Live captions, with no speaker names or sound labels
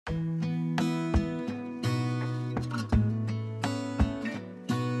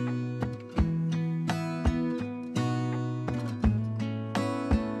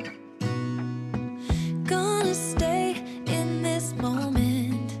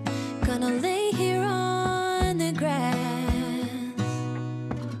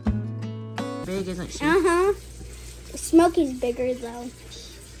squishy. Smokey's bigger though.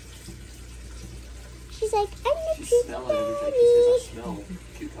 She's like, I'm the cute daddy. Smell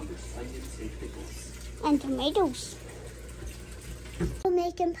cucumbers, onions, and pickles. And tomatoes. We're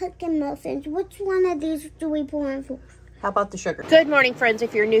making pumpkin muffins. Which one of these do we pour in for? How about the sugar? Good morning, friends.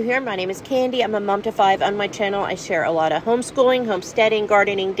 If you're new here, my name is Candy. I'm a mom to 5 on my channel. I share a lot of homeschooling, homesteading,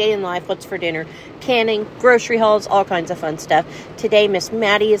 gardening, day in life, what's for dinner, canning, grocery hauls, all kinds of fun stuff. Today, Miss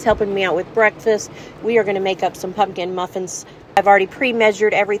Maddie is helping me out with breakfast. We are going to make up some pumpkin muffins. I've already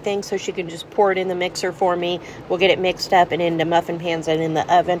pre-measured everything so she can just pour it in the mixer for me. We'll get it mixed up and into muffin pans and in the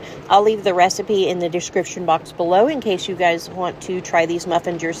oven. I'll leave the recipe in the description box below in case you guys want to try these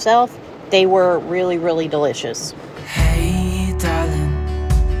muffins yourself. They were really, really delicious. Hey, darling,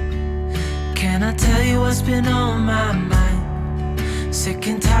 can I tell you what's been on my mind? Sick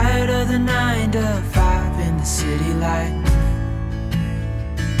and tired of the 9 to 5 in the city life.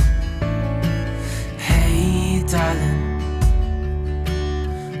 Hey, darling,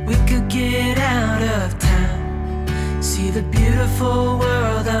 we could get out of town, see the beautiful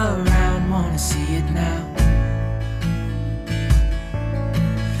world around, wanna see it now.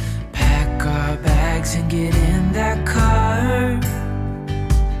 Pack our bags and get in that car,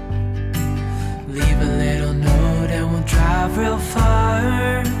 leave a little note and we'll drive real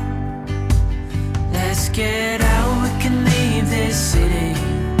far. Let's get out, we can leave this city,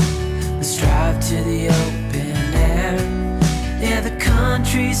 let's drive to the open air. Yeah, the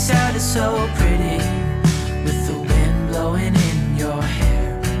countryside is so pretty, with the wind blowing in your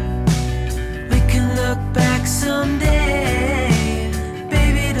hair. We can look back someday,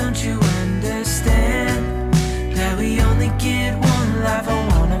 baby, don't you understand that we only get one life? I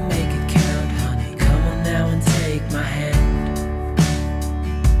wanna make it count, honey, come on now and take my hand.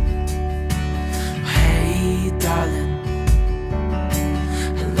 Hey, darling,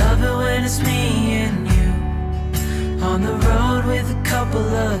 I love it when it's me and you on the road with a couple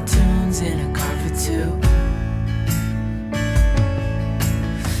of tunes in a car for 2.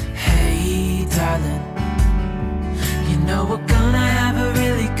 Hey, darling, you know we're gonna have a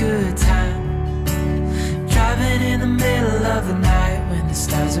really good time, driving in the middle of the night when the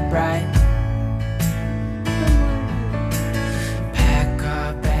stars are bright. Pack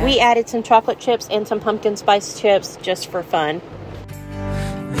our bags. We added some chocolate chips and some pumpkin spice chips just for fun.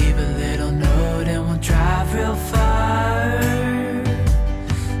 Leave a little note and we'll drive real far.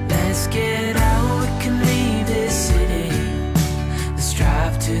 Let's get out, we can leave this city, let's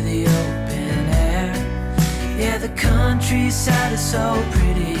drive to the open air. Yeah, the countryside is so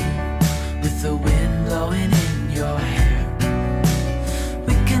pretty, with the wind blowing in your hair.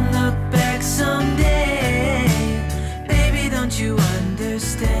 We can look back someday, baby, don't you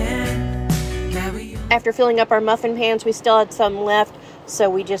understand that we... After filling up our muffin pans, we still had some left, so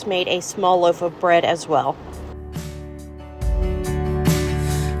we just made a small loaf of bread as well.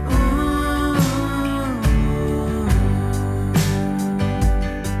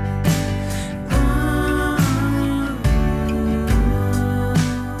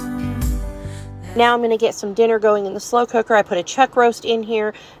 Now I'm going to get some dinner going in the slow cooker. I put a chuck roast in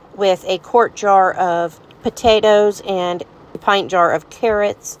here with a quart jar of potatoes and a pint jar of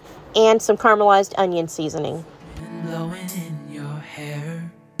carrots and some caramelized onion seasoning. Blowing in your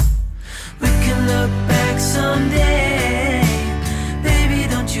hair. We can look back someday, baby,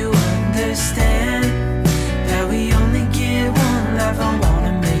 don't you understand that we only get one life? I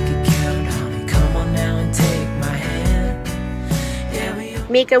wanna make it count, honey, come on now and take my hand. Yeah,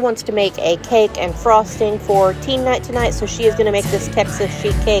 Mika wants to make a cake and frosting for teen night tonight, so she is going to make this Texas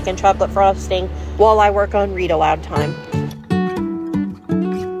sheet cake and chocolate frosting while I work on read aloud time.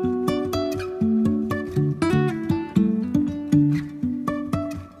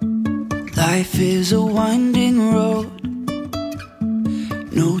 Life is a winding road,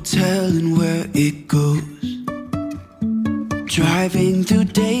 no telling where it goes. Driving through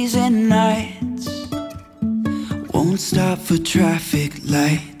days and nights, won't stop for traffic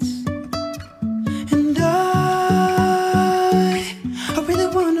lights. And I really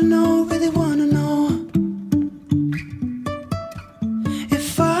wanna know,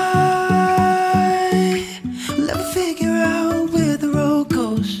 if I will ever figure out where the road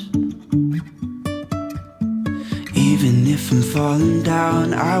goes. Even if I'm falling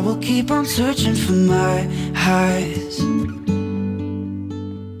down, I will keep on searching for my highs.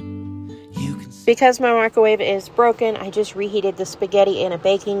 Because my microwave is broken, I just reheated the spaghetti in a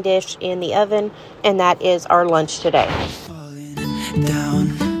baking dish in the oven, and that is our lunch today. Falling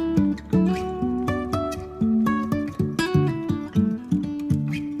down.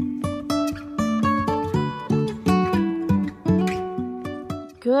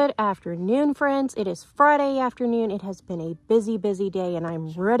 Good afternoon, friends. It is Friday afternoon. It has been a busy, busy day, and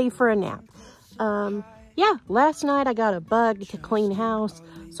I'm ready for a nap. Yeah, last night I got a bug to clean house,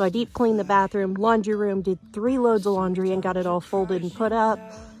 so I deep cleaned the bathroom, laundry room, did 3 loads of laundry and got it all folded and put up.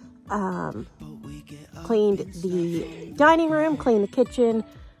 Cleaned the dining room, cleaned the kitchen,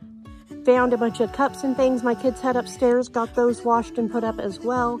 found a bunch of cups and things my kids had upstairs, got those washed and put up as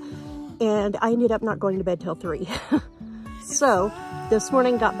well, and I ended up not going to bed till 3. So this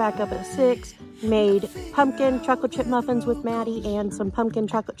morning got back up at 6, made pumpkin chocolate chip muffins with Maddie and some pumpkin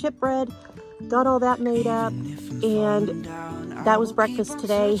chocolate chip bread, got all that made up, and that was breakfast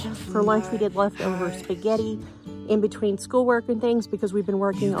today. For lunch we did leftover spaghetti in between schoolwork and things because we've been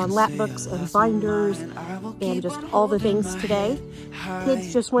working on lap books and binders and just all the things today.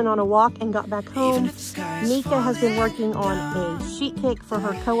 Kids just went on a walk and got back home. Mika has been working on a sheet cake for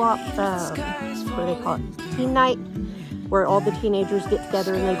her co-op, what do they call it, teen night, where all the teenagers get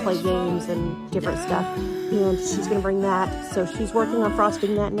together and they play games and different stuff. And she's gonna bring that. So she's working on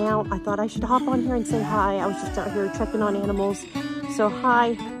frosting that now. I thought I should hop on here and say hi. I was just out here checking on animals. So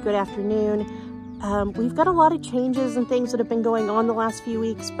hi, good afternoon. We've got a lot of changes and things that have been going on the last few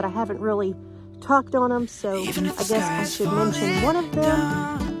weeks, but I haven't really talked on them. So I guess I should mention one of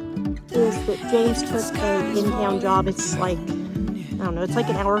them is that James took an in-town job. It's like, I don't know, it's like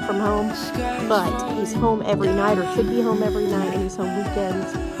an hour from home, but he's home every night, or should be home every night, and he's home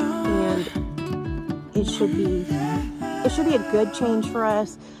weekends, and it should be a good change for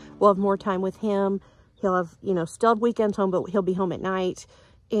us. We'll have more time with him. He'll have, you know, still have weekends home, but he'll be home at night,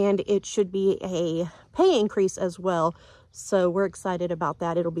 and it should be a pay increase as well. So we're excited about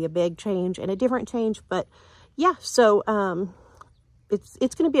that. It'll be a big change and a different change, but yeah, so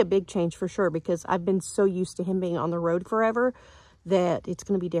it's going to be a big change for sure, because I've been so used to him being on the road forever that it's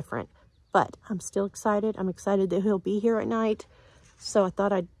going to be different. But I'm still excited. I'm excited that he'll be here at night. So I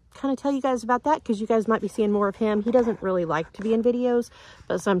thought I'd kind of tell you guys about that, because you guys might be seeing more of him. He doesn't really like to be in videos,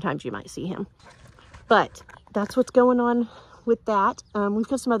 but sometimes you might see him. But that's what's going on with that. We've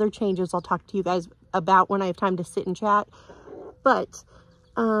got some other changes I'll talk to you guys about when I have time to sit and chat. But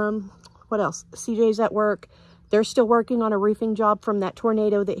what else? CJ's at work. They're still working on a roofing job from that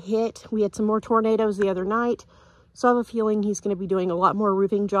tornado that hit. We had some more tornadoes the other night. So I have a feeling he's going to be doing a lot more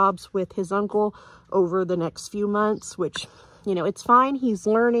roofing jobs with his uncle over the next few months, which, you know, it's fine. He's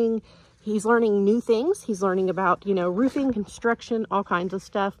learning new things. He's learning about, you know, roofing, construction, all kinds of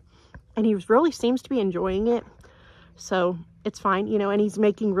stuff. And he really seems to be enjoying it. So it's fine, you know, and he's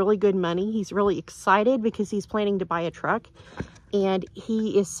making really good money. He's really excited because he's planning to buy a truck. And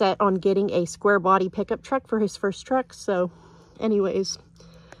he is set on getting a square body pickup truck for his first truck. So anyways,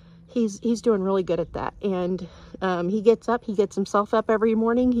 he's doing really good at that. And he gets himself up every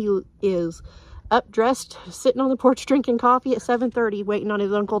morning. He is up, dressed, sitting on the porch drinking coffee at 7:30, waiting on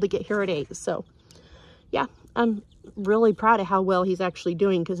his uncle to get here at 8. So yeah, I'm really proud of how well he's actually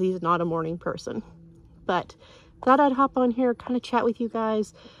doing, because he's not a morning person. But thought I'd hop on here, kind of chat with you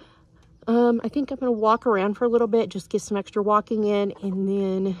guys. I think I'm going to walk around for a little bit, just get some extra walking in, and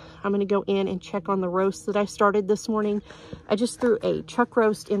then I'm going to go in and check on the roast that I started this morning. I just threw a chuck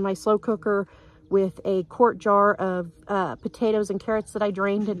roast in my slow cooker with a quart jar of potatoes and carrots that I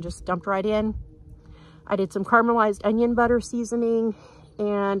drained and just dumped right in. I did some caramelized onion butter seasoning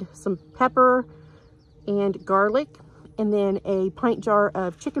and some pepper and garlic, and then a pint jar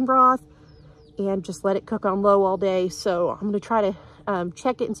of chicken broth, and just let it cook on low all day. So I'm going to try to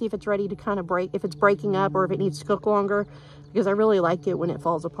check it and see if it's ready to kind of break, if it's breaking up or if it needs to cook longer, because I really like it when it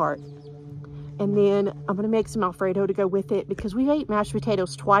falls apart. And then I'm going to make some Alfredo to go with it, because we ate mashed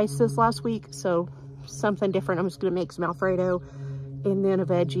potatoes twice this last week. So something different. I'm just going to make some Alfredo and then a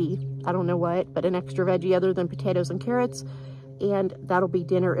veggie. I don't know what, but an extra veggie other than potatoes and carrots. And that'll be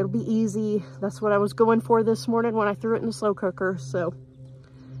dinner. It'll be easy. That's what I was going for this morning when I threw it in the slow cooker. So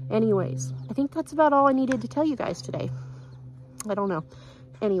anyways, I think that's about all I needed to tell you guys today. I don't know.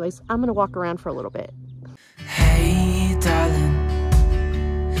 Anyways, I'm going to walk around for a little bit. Hey, darling,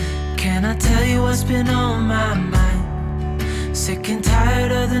 can I tell you what's been on my mind? Sick and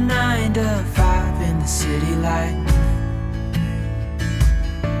tired of the 9 to 5 in the city life.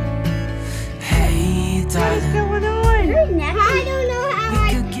 Hey, darling, What's going on? I don't know how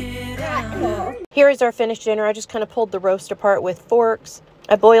I could get out. Here is our finished dinner. I just kind of pulled the roast apart with forks.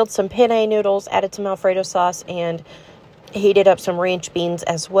 I boiled some penne noodles, added some Alfredo sauce, and heated up some ranch beans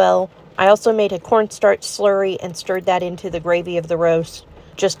as well. I also made a cornstarch slurry and stirred that into the gravy of the roast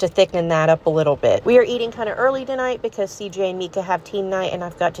just to thicken that up a little bit. We are eating kind of early tonight because CJ and Mika have team night, and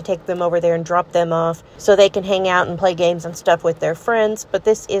I've got to take them over there and drop them off so they can hang out and play games and stuff with their friends. But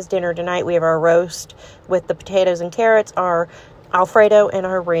this is dinner tonight. We have our roast with the potatoes and carrots, our Alfredo and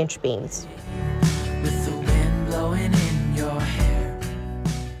our ranch beans. with the wind blowing in your hair.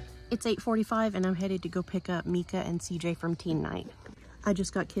 It's 8:45 and I'm headed to go pick up Mika and CJ from teen night. I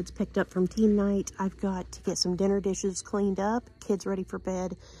just got kids picked up from teen night. I've got to get some dinner dishes cleaned up, kids ready for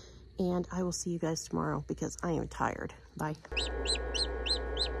bed, and I will see you guys tomorrow because I am tired. Bye.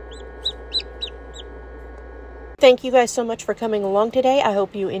 Thank you guys so much for coming along today. I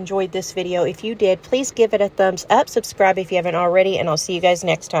hope you enjoyed this video. If you did, please give it a thumbs up, subscribe if you haven't already, and I'll see you guys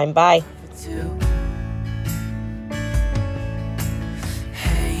next time. Bye.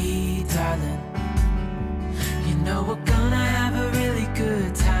 Hey, darling, you know we're gonna have a really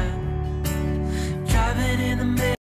good time driving in the middle.